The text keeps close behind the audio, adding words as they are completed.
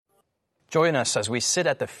Join us as we sit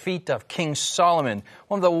at the feet of King Solomon,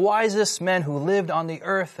 one of the wisest men who lived on the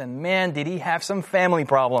earth, and man, did he have some family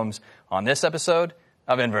problems, on this episode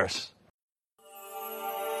of Inverse.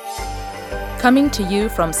 Coming to you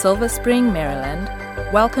from Silver Spring, Maryland,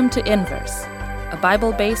 welcome to Inverse, a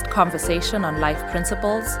Bible-based conversation on life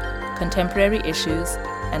principles, contemporary issues,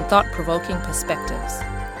 and thought-provoking perspectives.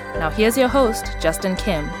 Now here's your host, Justin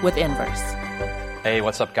Kim, with Inverse. Hey,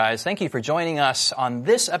 what's up, guys? Thank you for joining us on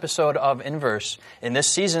this episode of Inverse. In this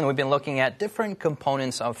season, we've been looking at different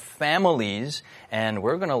components of families, and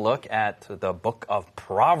we're going to look at the book of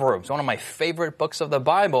Proverbs, one of my favorite books of the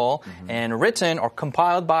Bible, and written or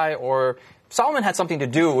compiled by or Solomon had something to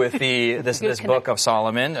do with this book of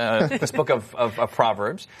Solomon, this book of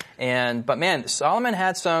Proverbs. But man, Solomon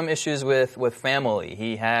had some issues with family.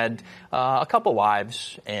 He had a couple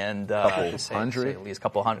wives and couple hundred, at least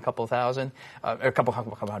couple thousand, a couple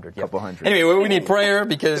hundred. Yeah. Couple hundred. Anyway, we need prayer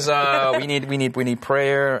because we need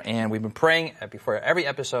prayer, and we've been praying before every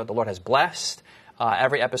episode. The Lord has blessed.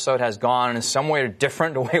 Every episode has gone in some way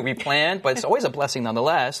different the way we planned, but it's always a blessing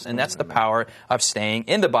nonetheless, and that's the power of staying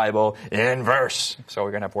in the Bible in verse. So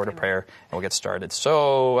we're going to have a word of prayer, and we'll get started.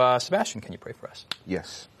 So, Sebastian, can you pray for us?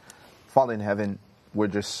 Yes. Father in heaven, we're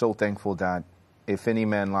just so thankful that if any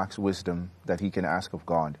man lacks wisdom, that he can ask of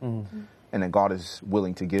God, and that God is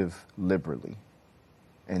willing to give liberally.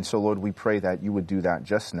 And so, Lord, we pray that you would do that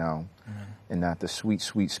just now, and that the sweet,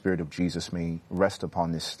 sweet Spirit of Jesus may rest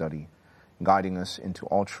upon this study, guiding us into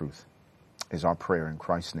all truth, is our prayer in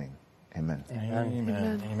Christ's name. Amen.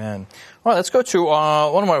 Amen. All right, let's go to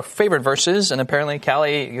one of our favorite verses, and apparently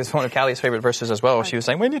Callie is one of Callie's favorite verses as well. She was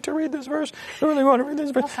saying, we need to read this verse. I really want to read this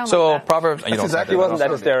verse. So Proverbs, you don't exactly wasn't that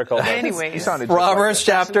hysterical. Anyways. Proverbs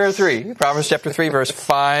chapter 3. Proverbs chapter 3, verse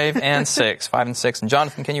 5 and 6. 5 and 6. And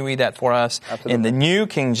Jonathan, can you read that for us? Absolutely. In the New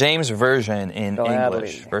King James Version in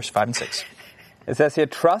English, verse 5 and 6. It says here,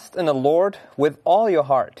 trust in the Lord with all your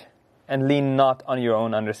heart, and lean not on your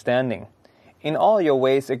own understanding. In all your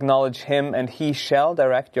ways acknowledge him, and he shall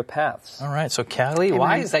direct your paths. All right, so Callie,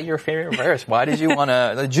 why is that your favorite verse? Why did you want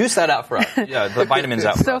to juice that out for us? Yeah, the vitamins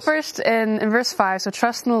out for us. So first, in verse 5, so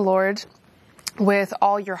trust in the Lord with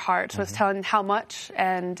all your heart. So it's telling how much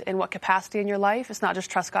and in what capacity in your life. It's not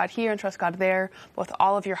just trust God here and trust God there, but with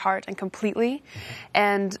all of your heart and completely.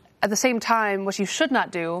 And at the same time, what you should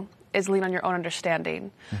not do is lean on your own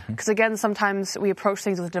understanding. Because again, sometimes we approach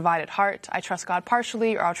things with a divided heart. I trust God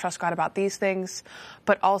partially, or I'll trust God about these things,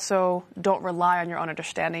 but also don't rely on your own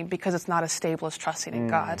understanding because it's not as stable as trusting in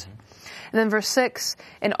God. And then verse 6,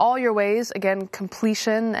 in all your ways, again,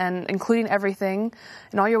 completion and including everything,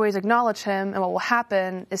 in all your ways acknowledge him, and what will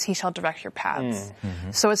happen is he shall direct your paths.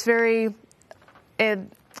 So it's very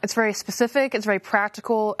specific, it's very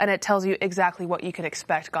practical, and it tells you exactly what you can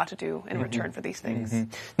expect God to do in return for these things.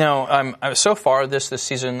 Now, so far this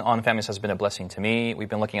season on families has been a blessing to me. We've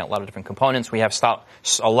been looking at a lot of different components. We have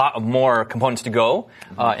a lot more components to go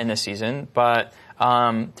in this season, but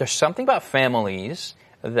there's something about families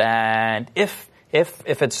that if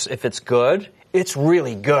it's good, it's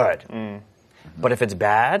really good. But if it's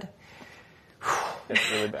bad, It's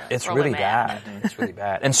really bad. It's really bad. It's really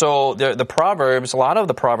bad. And so the Proverbs, a lot of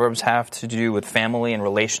the Proverbs have to do with family and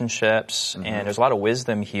relationships, and there's a lot of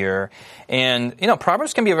wisdom here. And,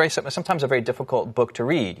 Proverbs can be sometimes a very difficult book to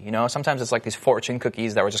read. Sometimes it's like these fortune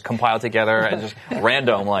cookies that were just compiled together and just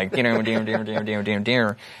random, like,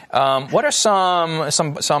 dear. What are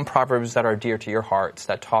some Proverbs that are dear to your hearts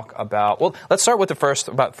that talk about, well, let's start with the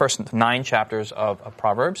first 9 chapters of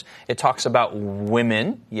Proverbs. It talks about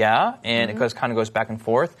women, and it kind of goes back and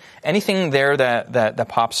forth. Anything there that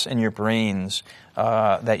pops in your brains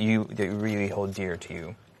that you really hold dear to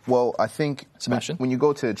you? Well, I think Sebastian? when you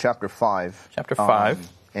go to chapter 5,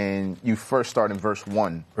 and you first start in verse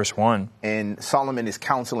 1. Verse 1. And Solomon is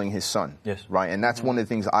counseling his son. Yes. Right? And that's one of the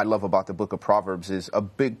things I love about the book of Proverbs is a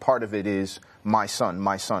big part of it is my son,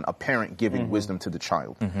 a parent giving wisdom to the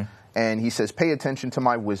child. And he says, pay attention to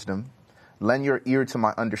my wisdom, lend your ear to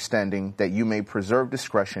my understanding, that you may preserve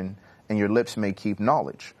discretion, and your lips may keep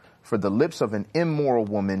knowledge. For the lips of an immoral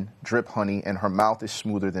woman drip honey, and her mouth is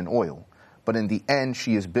smoother than oil. But in the end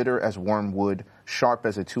she is bitter as wormwood, sharp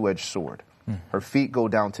as a two-edged sword. Her feet go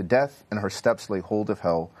down to death, and her steps lay hold of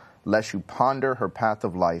hell. Lest you ponder her path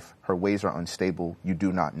of life, her ways are unstable, you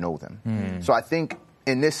do not know them. So I think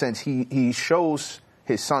in this sense he shows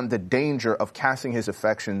his son the danger of casting his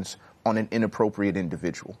affections on an inappropriate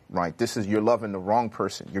individual, right? You're loving the wrong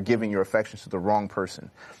person. You're giving your affections to the wrong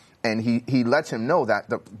person. And he lets him know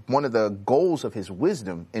that one of the goals of his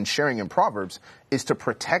wisdom in sharing in Proverbs is to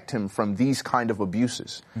protect him from these kind of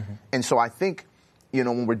abuses. And so I think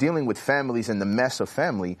when we're dealing with families and the mess of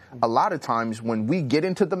family, a lot of times when we get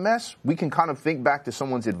into the mess, we can kind of think back to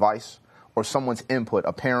someone's advice or someone's input,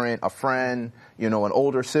 a parent, a friend, an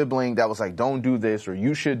older sibling that was like, don't do this or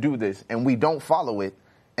you should do this. And we don't follow it.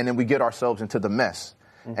 And then we get ourselves into the mess.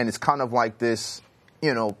 And it's kind of like this,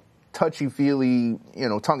 touchy-feely,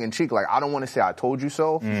 tongue-in-cheek. Like, I don't want to say I told you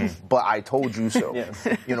so, but I told you so, Yes.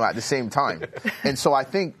 At the same time. And so I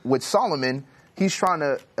think with Solomon, he's trying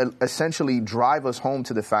to essentially drive us home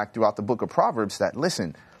to the fact throughout the book of Proverbs that,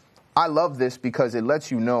 listen, I love this because it lets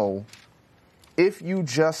you know if you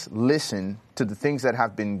just listen to the things that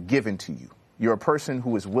have been given to you, you're a person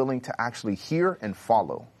who is willing to actually hear and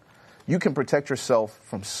follow. You can protect yourself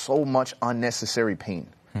from so much unnecessary pain,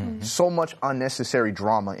 so much unnecessary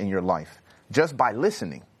drama in your life just by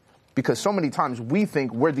listening. Because so many times we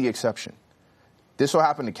think we're the exception. This will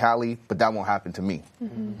happen to Callie, but that won't happen to me.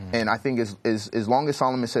 And I think as long as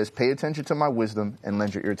Solomon says, pay attention to my wisdom and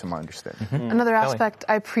lend your ear to my understanding. Another aspect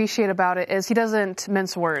I appreciate about it is he doesn't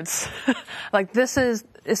mince words. Like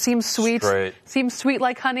it seems sweet, Straight. seems sweet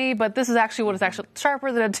like honey, but this is actually what is actually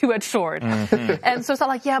sharper than a two-edged sword. And so it's not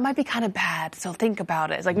like, yeah, it might be kind of bad, so think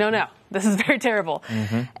about it. It's like, no, this is very terrible.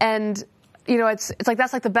 And it's like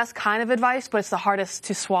that's like the best kind of advice, but it's the hardest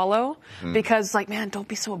to swallow because like, man, don't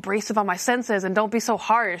be so abrasive on my senses and don't be so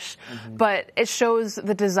harsh. But it shows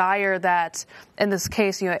the desire that in this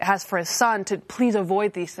case, it has for his son to please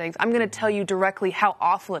avoid these things. I'm going to tell you directly how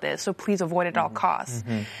awful it is, so please avoid it at all costs.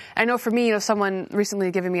 I know for me, someone recently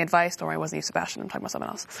giving me advice. Don't worry, it wasn't you, Sebastian. I'm talking about someone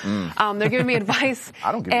else. They're giving me advice.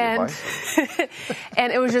 I don't give you advice.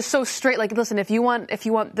 And it was just so straight. Like, listen, if you want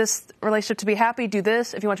this relationship to be happy, do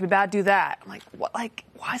this. If you want it to be bad, do that. I'm like, what? Like,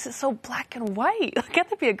 why is it so black and white? Can't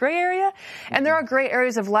there be a gray area? And there are gray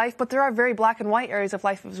areas of life, but there are very black and white areas of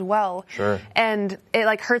life as well. Sure. And it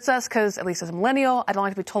like hurts us because, at least as a millennial, I don't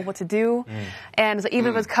like to be told what to do. And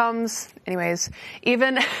even if it comes,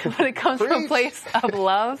 even when it comes from a place of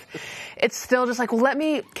love, it's still just like,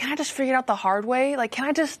 can I just figure it out the hard way? Like, can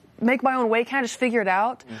I just make my own way? Can I just figure it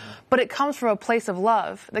out? But it comes from a place of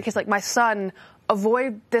love. In the case, like my son,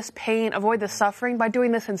 avoid this pain, avoid this suffering by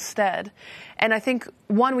doing this instead. And I think,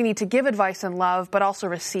 one, we need to give advice in love, but also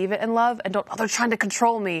receive it in love. And they're trying to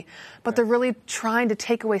control me, but they're really trying to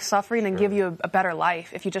take away suffering and give you a better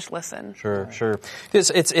life if you just listen. Sure.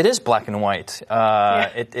 It is black and white.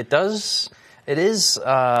 It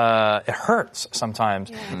hurts sometimes.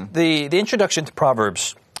 Yeah. The introduction to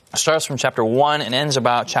Proverbs starts from chapter 1 and ends at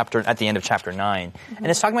the end of chapter 9. And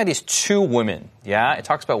it's talking about these two women. Yeah, it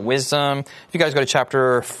talks about wisdom. If you guys go to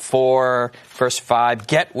chapter 4, verse 5,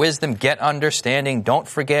 get wisdom, get understanding, don't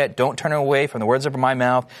forget, don't turn away from the words of my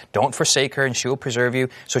mouth, don't forsake her, and she will preserve you.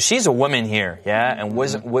 So she's a woman here, yeah, and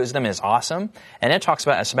wisdom is awesome. And it talks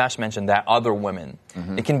about, as Sebastian mentioned, that other women.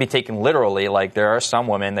 It can be taken literally, like there are some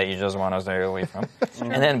women that you just want to stay away from.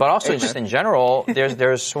 But also just in general,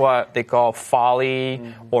 there's what they call folly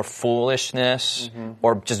or foolishness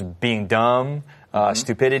or just being dumb.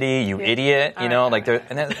 Stupidity, you idiot,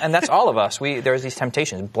 and that's all of us. There's these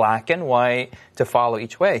temptations, black and white, to follow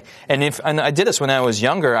each way. And I did this when I was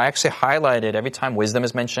younger. I actually highlighted every time wisdom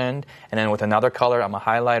is mentioned, and then with another color, I'm a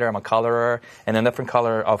highlighter, I'm a colorer, and a different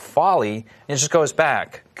color of folly. And it just goes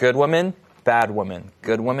back. Good woman, bad woman.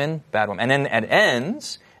 Good woman, bad woman. And then it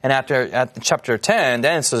ends. And at chapter 10,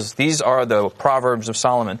 then it says, these are the Proverbs of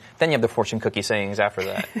Solomon. Then you have the fortune cookie sayings after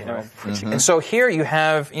that. And so here you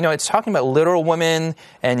have, it's talking about literal women,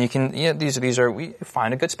 and you can, we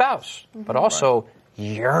find a good spouse, but also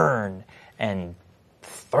yearn and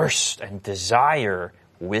thirst and desire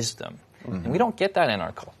wisdom. And we don't get that in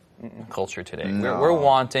our culture today. No. We're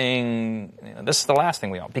wanting, this is the last thing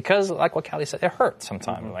we want. Because, like what Callie said, it hurts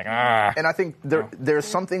sometimes. We're like, And I think there's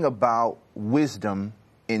something about wisdom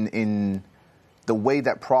in the way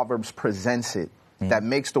that Proverbs presents it that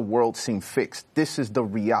makes the world seem fixed. This is the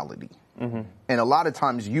reality. And a lot of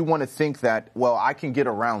times you want to think that, well, I can get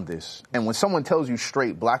around this. And when someone tells you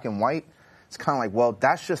straight, black and white, it's kind of like, well,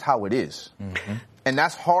 that's just how it is. And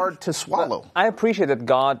that's hard to swallow. But I appreciate that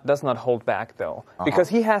God does not hold back, though, because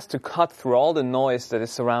he has to cut through all the noise that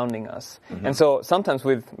is surrounding us. And so sometimes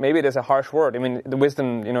maybe it is a harsh word. I mean, the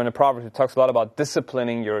wisdom, in the Proverbs, it talks a lot about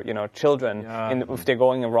disciplining your, children if they're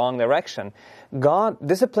going in the wrong direction.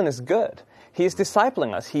 Discipline is good. He's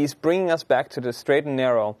discipling us. He's bringing us back to the straight and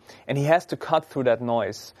narrow, and he has to cut through that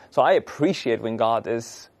noise. So I appreciate when God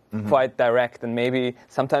is quite direct and maybe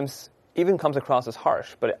sometimes even comes across as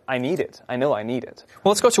harsh, but I need it. I know I need it.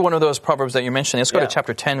 Well, let's go to one of those Proverbs that you mentioned. Let's go to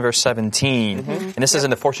chapter 10, verse 17. And this is in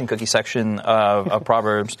the fortune cookie section of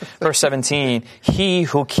Proverbs. Verse 17, he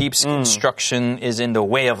who keeps instruction is in the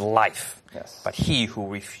way of life, but he who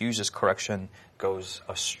refuses correction goes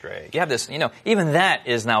astray. You have this, even that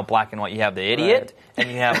is now black and white. You have the idiot and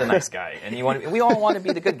you have the nice guy, and we all want to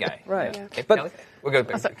be the good guy. Right. Yeah. Okay, But- Kelly? We'll go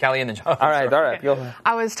Callie and then John. All right. Go.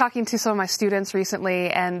 I was talking to some of my students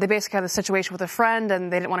recently, and they basically had a situation with a friend,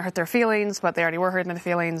 and they didn't want to hurt their feelings, but they already were hurting their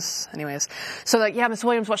feelings anyways. So like, yeah, Miss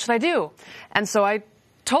Williams, what should I do? And so I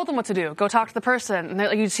told them what to do. Go talk to the person.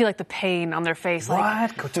 And you see like the pain on their face.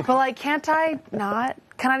 Like, What? but like, can't I not?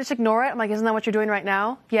 Can I just ignore it? I'm like, isn't that what you're doing right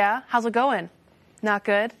now? Yeah. How's it going? Not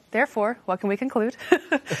good. Therefore, what can we conclude?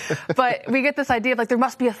 But we get this idea of like there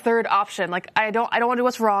must be a third option. Like I don't want to do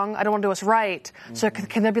what's wrong. I don't want to do what's right. So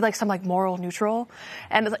can there be like some like moral neutral?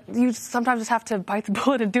 And it's like, you sometimes just have to bite the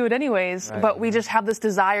bullet and do it anyways. Right. But we just have this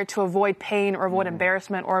desire to avoid pain or avoid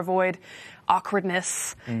embarrassment or avoid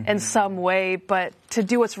awkwardness in some way. But to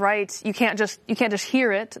do what's right, you can't just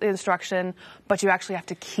hear it, the instruction, but you actually have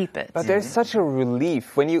to keep it. But there's such a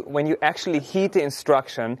relief when you actually heed the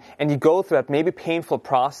instruction and you go through that maybe painful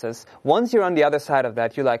process. Once you're on the other side of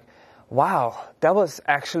that, you're like, wow, that was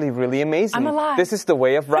actually really amazing. I'm alive. This is the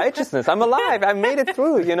way of righteousness. I'm alive. I made it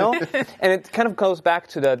through, And it kind of goes back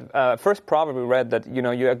to that first proverb we read that,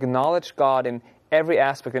 you acknowledge God in every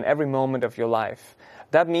aspect, in every moment of your life.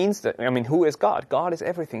 That means that, who is God? God is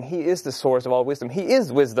everything. He is the source of all wisdom. He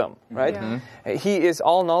is wisdom, right? Yeah. He is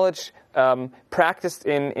all knowledge practiced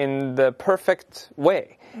in the perfect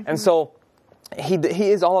way. And so he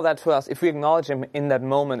is all of that to us. If we acknowledge him in that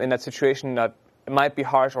moment, in that situation that might be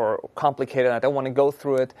harsh or complicated, and I don't want to go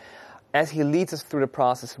through it, as he leads us through the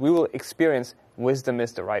process, we will experience wisdom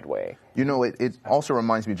is the right way. It also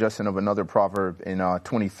reminds me, Justin, of another proverb in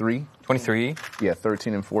 23. 23. Yeah,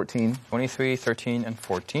 13 and 14. 23, 13, and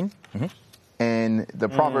 14. Mm-hmm. And the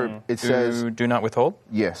proverb, it says... Do not withhold?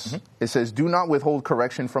 Yes. It says, do not withhold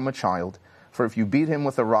correction from a child, for if you beat him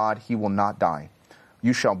with a rod, he will not die.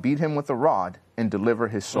 You shall beat him with a rod and deliver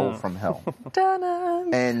his soul from hell.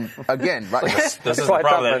 And again, right? This is the quite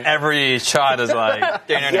problem tough. that every child is like...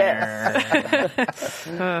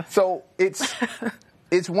 So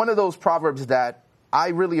it's one of those proverbs that I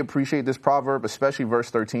really appreciate this proverb, especially verse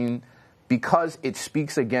 13, because it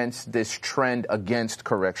speaks against this trend against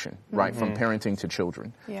correction, right, from parenting to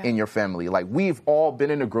children in your family. Like, we've all been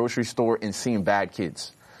in a grocery store and seen bad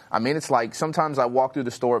kids. It's like sometimes I walk through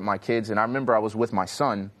the store with my kids, and I remember I was with my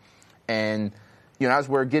son, and as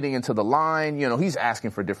we're getting into the line, he's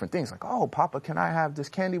asking for different things. Like, oh, Papa, can I have this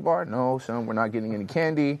candy bar? No, son, we're not getting any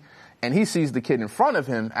candy. And he sees the kid in front of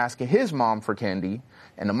him asking his mom for candy.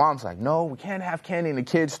 And the mom's like, no, we can't have candy. And the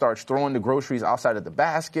kid starts throwing the groceries outside of the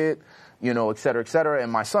basket, et cetera, et cetera.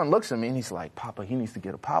 And my son looks at me and he's like, Papa, he needs to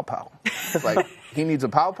get a Pow Pow. Like, he needs a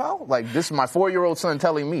Pow Pow? Like, this is my 4-year-old son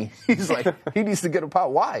telling me. He's like, he needs to get a Pow.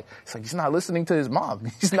 Why? It's like, he's not listening to his mom.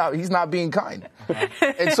 He's not being kind.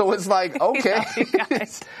 And so it's like, okay.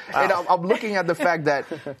 And I'm looking at the fact that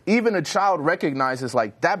even a child recognizes,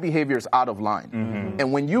 like, that behavior is out of line. Mm-hmm.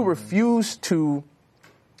 And when you refuse to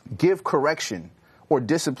give correction or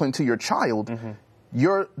discipline to your child,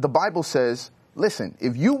 the Bible says, listen,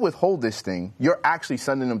 if you withhold this thing, you're actually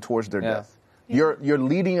sending them towards their death. You're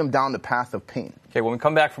leading them down the path of pain. Okay, when we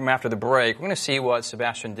come back from after the break, we're going to see what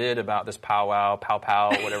Sebastian did about this powwow, pow,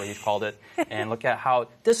 whatever he's called it, and look at how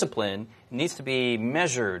discipline needs to be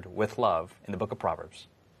measured with love in the book of Proverbs.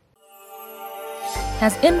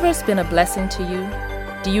 Has Inverse been a blessing to you?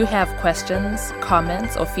 Do you have questions,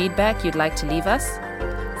 comments, or feedback you'd like to leave us?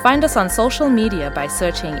 Find us on social media by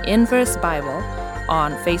searching Inverse Bible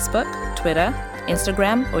on Facebook, Twitter,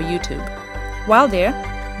 Instagram, or YouTube. While there,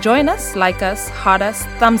 join us, like us, heart us,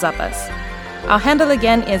 thumbs up us. Our handle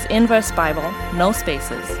again is Inverse Bible, no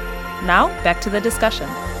spaces. Now, back to the discussion.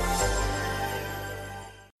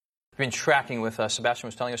 Been tracking with us. Sebastian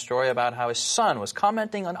was telling a story about how his son was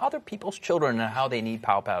commenting on other people's children and how they need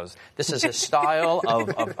pow-pows. This is his style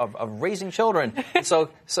of raising children. And so,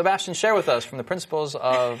 Sebastian, share with us from the principles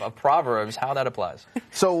of Proverbs how that applies.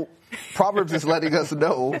 So, Proverbs is letting us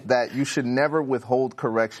know that you should never withhold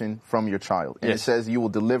correction from your child. And it says you will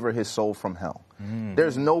deliver his soul from hell.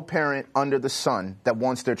 There's no parent under the sun that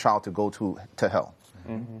wants their child to go to hell.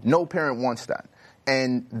 No parent wants that.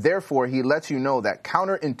 And therefore, he lets you know that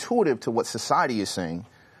counterintuitive to what society is saying,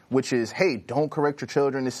 which is, hey, don't correct your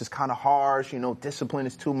children. This is kind of harsh. Discipline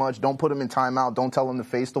is too much. Don't put them in timeout. Don't tell them to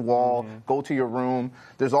face the wall. Go to your room.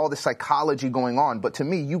 There's all this psychology going on. But to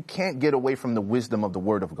me, you can't get away from the wisdom of the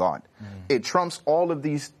Word of God. It trumps all of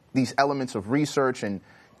these elements of research and,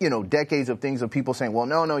 decades of things of people saying, well,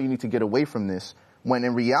 no, you need to get away from this. When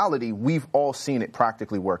in reality, we've all seen it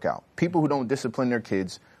practically work out. People who don't discipline their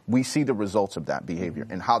kids we see the results of that behavior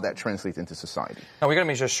and how that translates into society. Now we're going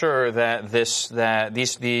to make sure that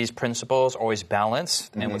these principles are always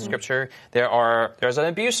balanced, and with Scripture there's an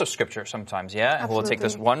abuse of Scripture sometimes. And we'll take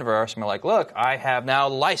this one verse and we're like, look, I have now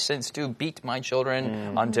license to beat my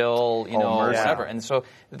children until whatever, and so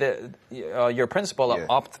your principle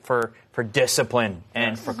opt for discipline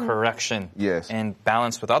and for correction, and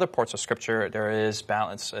balance with other parts of Scripture. There is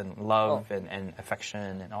balance and love and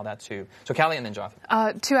affection and all that too. So Callie and then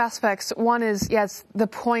Jonathan. Two aspects. One is, yes, the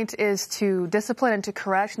point is to discipline and to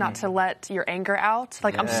correct, not to let your anger out.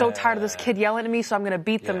 Like, I'm so tired of this kid yelling at me, so I'm going to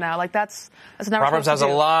beat them now. Like, that's never Proverbs has a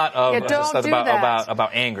lot of stuff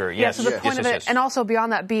about anger. Yes, so the point of it, and also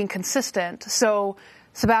beyond that, being consistent. So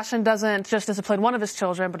Sebastian doesn't just discipline one of his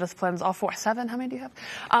children, but disciplines all four. 7? How many do you have?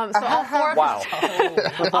 So all four. Wow.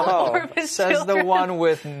 All four of his Says children. the one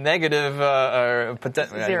with negative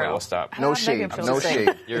potential. 0. Anyway, we'll stop. No shade. No shade.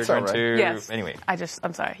 You're It's going all right. to Yes. anyway.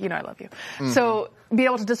 I'm sorry. You know I love you. So be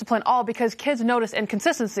able to discipline all, because kids notice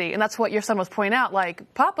inconsistency, and that's what your son was pointing out.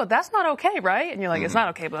 Like, Papa, that's not okay, right? And you're like, it's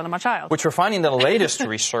not okay, but I'm a child. Which we're finding the latest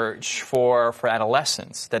research for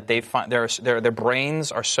adolescents, that they find their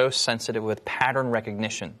brains are so sensitive with pattern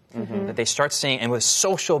recognition that they start seeing, and with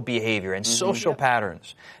social behavior and social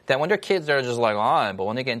patterns, that when they're kids they're just like on, but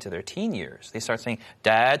when they get into their teen years, they start saying,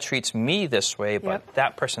 Dad treats me this way, but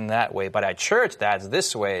that person that way, but at church Dad's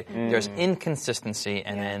this way. There's inconsistency,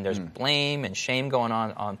 and then there's blame and shame going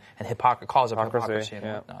on and cause of hypocrisy and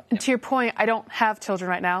whatnot. And to your point, I don't have children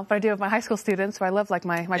right now, but I do have my high school students, so I love like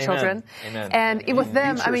my children. Amen. And with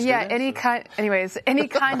them, I mean, any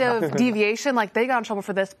kind of deviation, like they got in trouble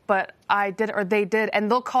for this, but I did or they did,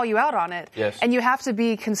 and they'll call you out on it. Yes. And you have to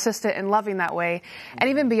be consistent and loving that way. And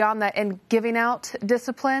even beyond that, in giving out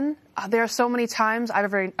discipline, there are so many times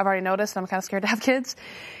I've already noticed, and I'm kind of scared to have kids,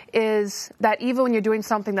 is that even when you're doing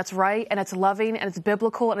something that's right and it's loving and it's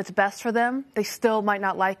biblical and it's best for them, they still might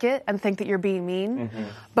not like it and think that you're being mean.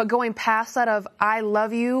 But going past that of, I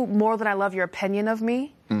love you more than I love your opinion of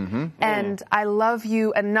me, and I love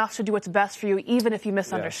you enough to do what's best for you, even if you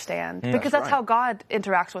misunderstand. Because that's how God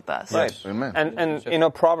interacts with us. Right. Amen.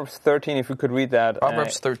 And Proverbs 13, if we could read that.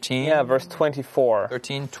 Proverbs 13. Yeah, verse 24.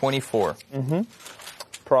 13:24.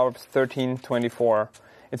 Proverbs 13:24.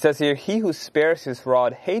 It says here, he who spares his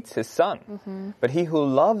rod hates his son, but he who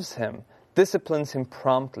loves him disciplines him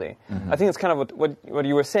promptly. I think it's kind of what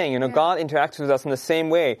you were saying. God interacts with us in the same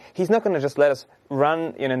way. He's not going to just let us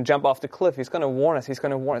run and jump off the cliff. He's going to warn us. He's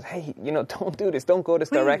going to warn us, hey, don't do this. Don't go this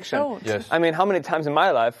direction. Don't. Yes. I mean, how many times in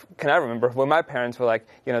my life can I remember when my parents were like,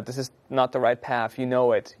 this is not the right path. You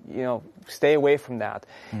know it. Stay away from that.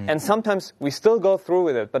 And sometimes we still go through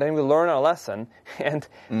with it, but then we learn our lesson and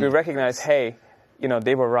we recognize, hey,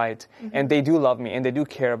 they were right, and they do love me, and they do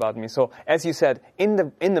care about me. So, as you said, in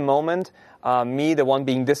the moment, me, the one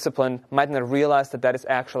being disciplined, might not realize that is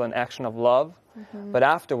actually an action of love. But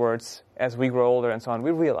afterwards, as we grow older and so on,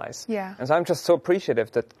 we realize. Yeah. And so I'm just so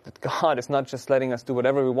appreciative that God is not just letting us do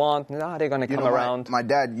whatever we want. They're going to come around. My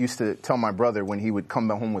dad used to tell my brother when he would come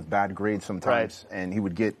home with bad grades sometimes, and he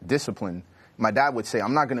would get disciplined, my dad would say,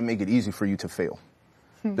 I'm not going to make it easy for you to fail.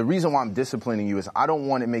 The reason why I'm disciplining you is I don't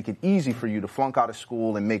want to make it easy for you to flunk out of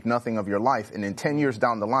school and make nothing of your life. And then 10 years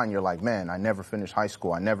down the line, you're like, man, I never finished high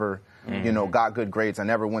school. I never, got good grades. I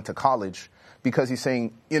never went to college. Because he's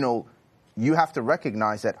saying, you have to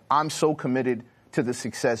recognize that I'm so committed to the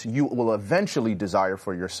success you will eventually desire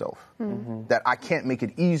for yourself, that I can't make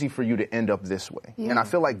it easy for you to end up this way. And I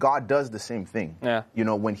feel like God does the same thing. Yeah.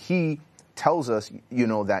 When he tells us,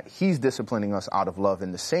 that he's disciplining us out of love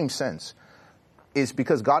in the same sense, is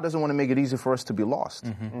because God doesn't want to make it easy for us to be lost.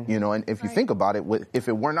 And if you think about it, if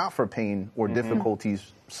it were not for pain or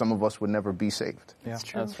difficulties, some of us would never be saved. Yeah.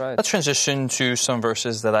 That's right. Let's transition to some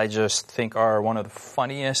verses that I just think are one of the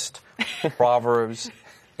funniest proverbs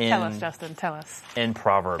Tell us, Justin. Tell us. in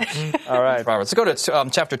Proverbs. All right. Proverbs. Let's go to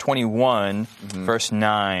chapter 21, verse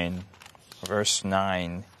 9. Verse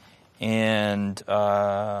 9. And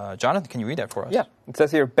Jonathan, can you read that for us? Yeah. It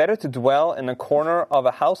says here, better to dwell in a corner of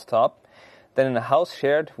a housetop than in a house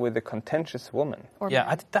shared with a contentious woman. Yeah,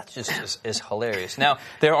 I think that just is hilarious. Now,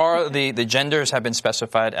 there are the genders have been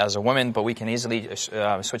specified as a woman, but we can easily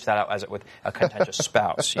switch that out with a contentious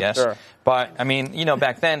spouse, yes? Sure. But, I mean,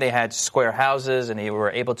 back then they had square houses and they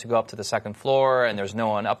were able to go up to the second floor and there's no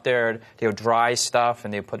one up there. They would dry stuff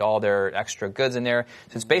and they put all their extra goods in there.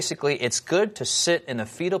 So it's good to sit in a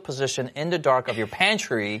fetal position in the dark of your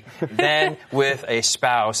pantry than with a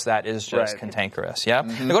spouse that is just cantankerous, yeah?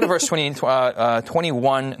 Now go to verse 20.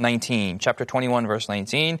 21:19, chapter 21, verse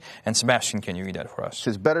 19. And Sebastian, can you read that for us? It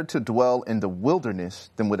says, better to dwell in the wilderness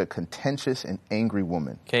than with a contentious and angry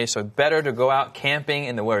woman. Okay, so better to go out camping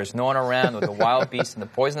in the where there's no one around with the wild beasts and the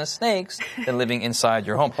poisonous snakes than living inside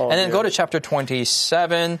your home. And then go to chapter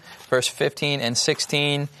 27, verse 15 and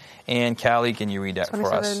 16. And Callie, can you read that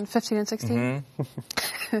for us? 27, 15, and 16.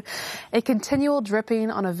 A continual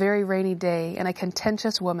dripping on a very rainy day and a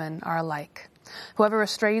contentious woman are alike. Whoever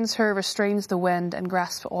restrains her restrains the wind and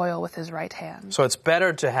grasps oil with his right hand. So it's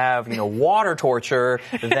better to have, water torture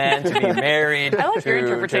than to be married I like your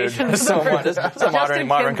interpretation. to someone. This is a modern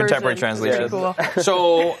Kim contemporary version. translation. Cool.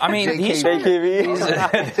 So, I mean, these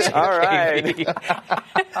JKV. All right.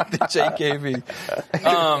 the JKV.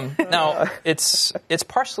 Now, it's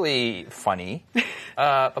partially funny,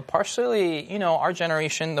 but partially, our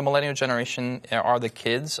generation, the millennial generation, are the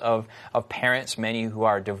kids of parents, many who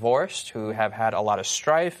are divorced, who have had a lot of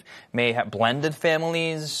strife, may have blended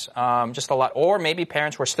families, just a lot, or maybe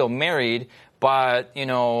parents were still married, but,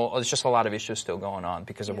 there's just a lot of issues still going on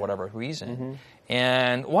because of whatever reason. Mm-hmm.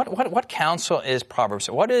 And what counsel is Proverbs?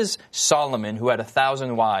 What is Solomon, who had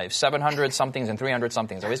 1,000 wives, 700 somethings and 300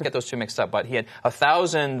 somethings? I always get those two mixed up, but he had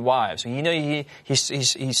 1,000 wives. He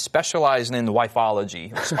specialized in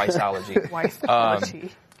wifeology, or spiceology.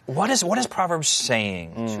 Wifeology. What is Proverbs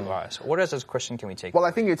saying to us? What as a Christian can we take? Well,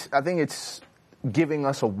 I think it's giving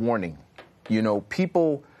us a warning.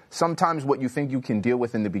 People, sometimes what you think you can deal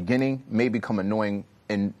with in the beginning may become annoying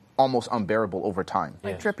and almost unbearable over time.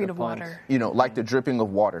 Like dripping of water. Like the dripping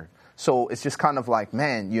of water. So it's just kind of like,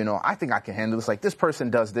 man, I think I can handle this. Like, this person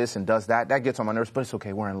does this and does that. That gets on my nerves, but it's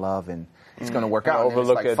okay. We're in love, and it's going to work out. And it's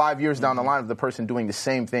like 5 years down the line of the person doing the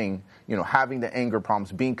same thing, having the anger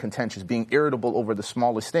problems, being contentious, being irritable over the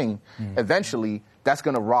smallest thing. Eventually, that's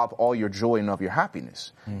going to rob all your joy and of your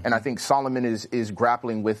happiness. And I think Solomon is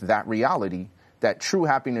grappling with that reality, that true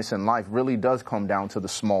happiness in life really does come down to the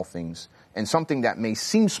small things. And something that may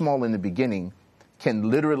seem small in the beginning can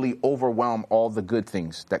literally overwhelm all the good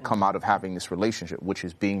things that come out of having this relationship, which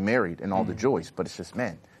is being married and all the joys. But it's just,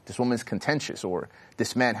 man, this woman's contentious, or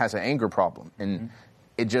this man has an anger problem. And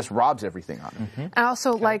it just robs everything out of him. I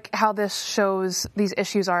also like how this shows these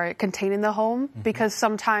issues are contained in the home, because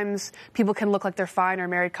sometimes people can look like they're fine, or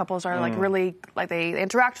married couples are like really, like they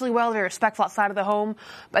interact really well, they're respectful outside of the home,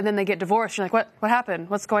 but then they get divorced. You're like, what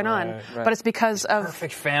happened? What's going on? Right. But it's because of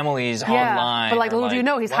perfect families yeah, online. but like little do you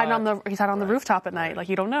know, he's what? hiding on the rooftop at night. Like,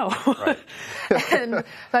 you don't know. Right. And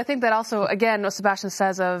but I think that also, again, what Sebastian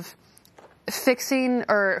says of fixing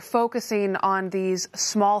or focusing on these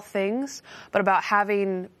small things, but about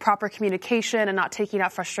having proper communication and not taking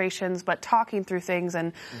out frustrations, but talking through things.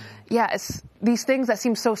 And it's these things that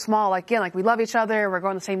seem so small. Like, again, like we love each other, we're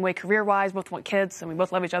going the same way career-wise, both want kids, and we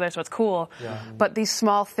both love each other, so it's cool. Yeah. But these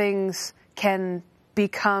small things can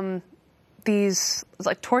become these,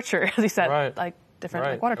 like torture, as he said, right. like different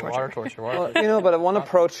like water torture. Well, but one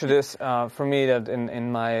approach to this, for me, that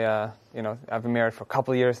in my, I've been married for a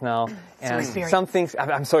couple of years now, and some things,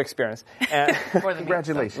 I'm so experienced.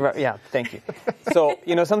 Congratulations. Yeah, thank you. So,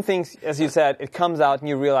 some things, as you said, it comes out and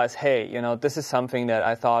you realize, hey, this is something that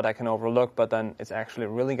I thought I can overlook, but then it's actually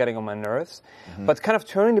really getting on my nerves. But kind of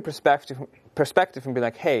turning the perspective and be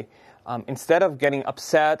like, hey, instead of getting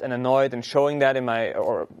upset and annoyed and showing that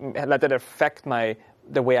or let that affect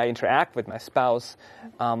the way I interact with my spouse,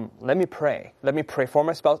 let me pray. Let me pray for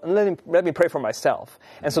my spouse, and let me pray for myself.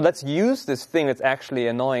 And so let's use this thing that's actually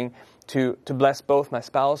annoying to bless both my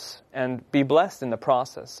spouse and be blessed in the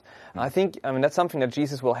process. I think, that's something that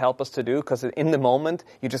Jesus will help us to do, because in the moment,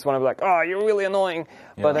 you just want to be like, oh, you're really annoying.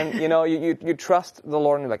 Yeah. But then, you trust the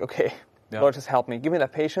Lord, and you're like, okay, Lord, just help me. Give me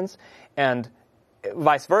that patience. And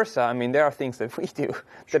vice versa. There are things that we do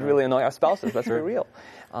that really annoy our spouses. Let's be real.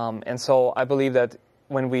 And so I believe that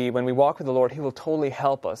when we walk with the Lord, He will totally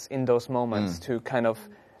help us in those moments to kind of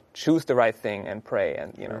choose the right thing and pray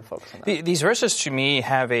and focus on that. These verses to me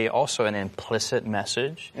have also an implicit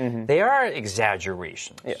message. They are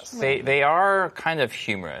exaggerations. Yes. They are kind of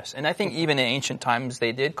humorous, and I think even in ancient times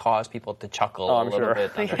they did cause people to chuckle a little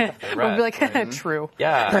bit. We'll be like, true.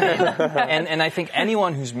 Yeah, and I think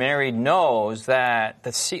anyone who's married knows that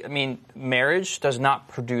marriage does not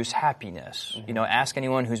produce happiness. Ask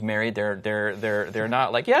anyone who's married; they're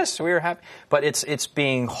not like, yes, we're happy, but it's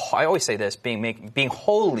being. I always say this: being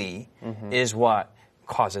holy is what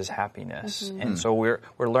causes happiness. And so we're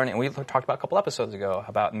learning. We talked about a couple episodes ago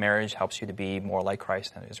about marriage helps you to be more like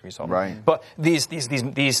Christ as a result. Right. But these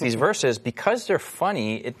verses, because they're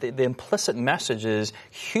funny, the implicit message is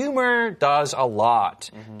humor does a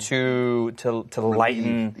lot to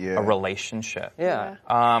lighten a relationship. Yeah.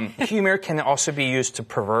 Humor can also be used to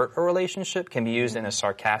pervert a relationship. Can be used in a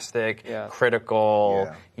sarcastic,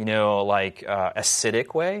 critical,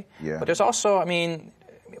 acidic way. Yeah. But there's also, I mean,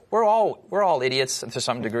 we're all idiots to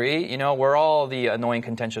some degree. You know, we're all the annoying,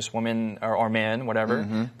 contentious woman or man,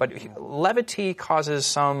 whatever. But levity causes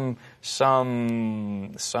some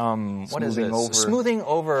smoothing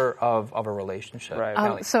over of a relationship.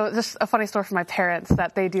 Right. So just a funny story from my parents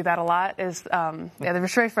that they do that a lot is, they were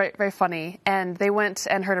very, very, very funny. And they went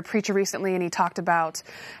and heard a preacher recently, and he talked about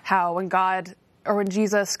how when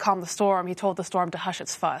Jesus calmed the storm, he told the storm to hush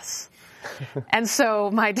its fuss. And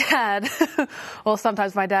so my dad, well,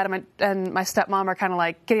 sometimes my dad and my stepmom are kind of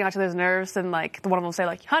like getting onto those nerves, and like one of them will say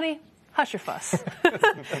like, honey, hush your fuss.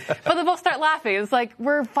 But they both start laughing. It's like,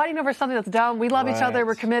 we're fighting over something that's dumb. We love each other.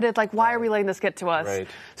 We're committed. Like, why are we letting this get to us? Right.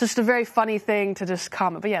 So it's just a very funny thing to just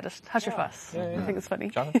comment. But yeah, just hush your fuss. I think it's funny.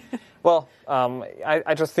 Jonathan? Well,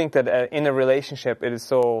 I just think that in a relationship, it is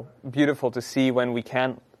so beautiful to see when we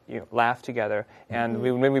can laugh together, and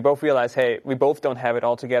when we both realize, hey, we both don't have it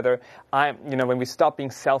all together. When we stop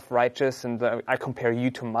being self-righteous, and I compare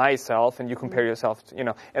you to myself, and you compare yourself,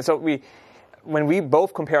 and so when we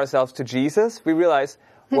both compare ourselves to Jesus, we realize,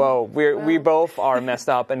 whoa, we both are messed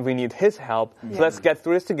up, and we need His help. So let's get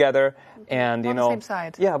through this together, and We're on the same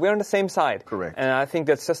side. Yeah, we're on the same side. Correct. And I think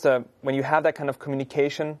that's just when you have that kind of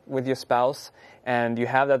communication with your spouse, and you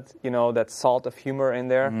have that that salt of humor in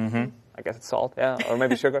there. I guess it's salt, or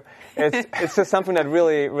maybe sugar. It's just something that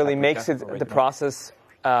really makes the process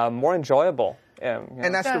more enjoyable.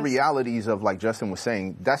 And that's the realities of, like Justin was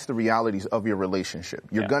saying, that's the realities of your relationship.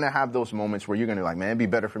 You're going to have those moments where you're going to like, man, it'd be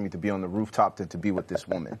better for me to be on the rooftop than to be with this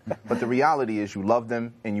woman. But the reality is you love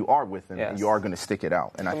them and you are with them and you are going to stick it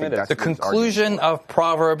out. And I think that's the conclusion of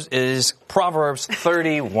Proverbs is Proverbs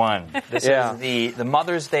 31. This is the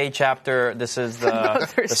Mother's Day chapter. This is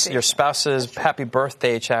your spouse's happy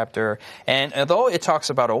birthday chapter. And although it talks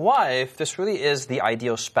about a wife, this really is the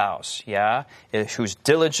ideal spouse, who's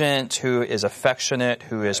diligent, who is affectionate,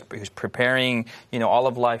 who's preparing, all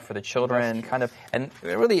of life for the children, and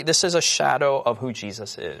really this is a shadow of who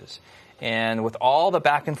Jesus is. And with all the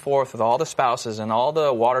back and forth with all the spouses and all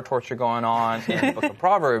the water torture going on in the book of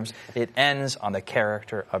Proverbs, it ends on the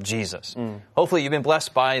character of Jesus. Hopefully you've been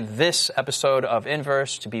blessed by this episode of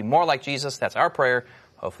Inverse to be more like Jesus. That's our prayer.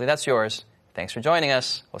 Hopefully that's yours. Thanks for joining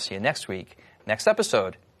us. We'll see you next week. Next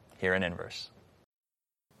episode here in Inverse.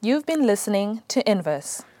 You've been listening to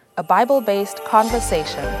Inverse, a Bible-based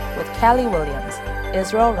conversation with Callie Williams,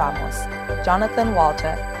 Israel Ramos, Jonathan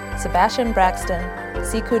Walter, Sebastian Braxton,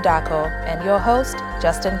 Siku Dako, and your host,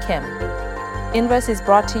 Justin Kim. Inverse is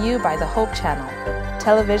brought to you by the Hope Channel,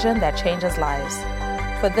 television that changes lives.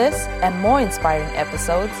 For this and more inspiring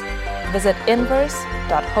episodes, visit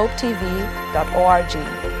inverse.hopetv.org.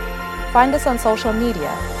 Find us on social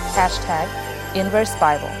media,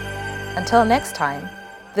 #InverseBible. Until next time,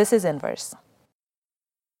 this is Inverse.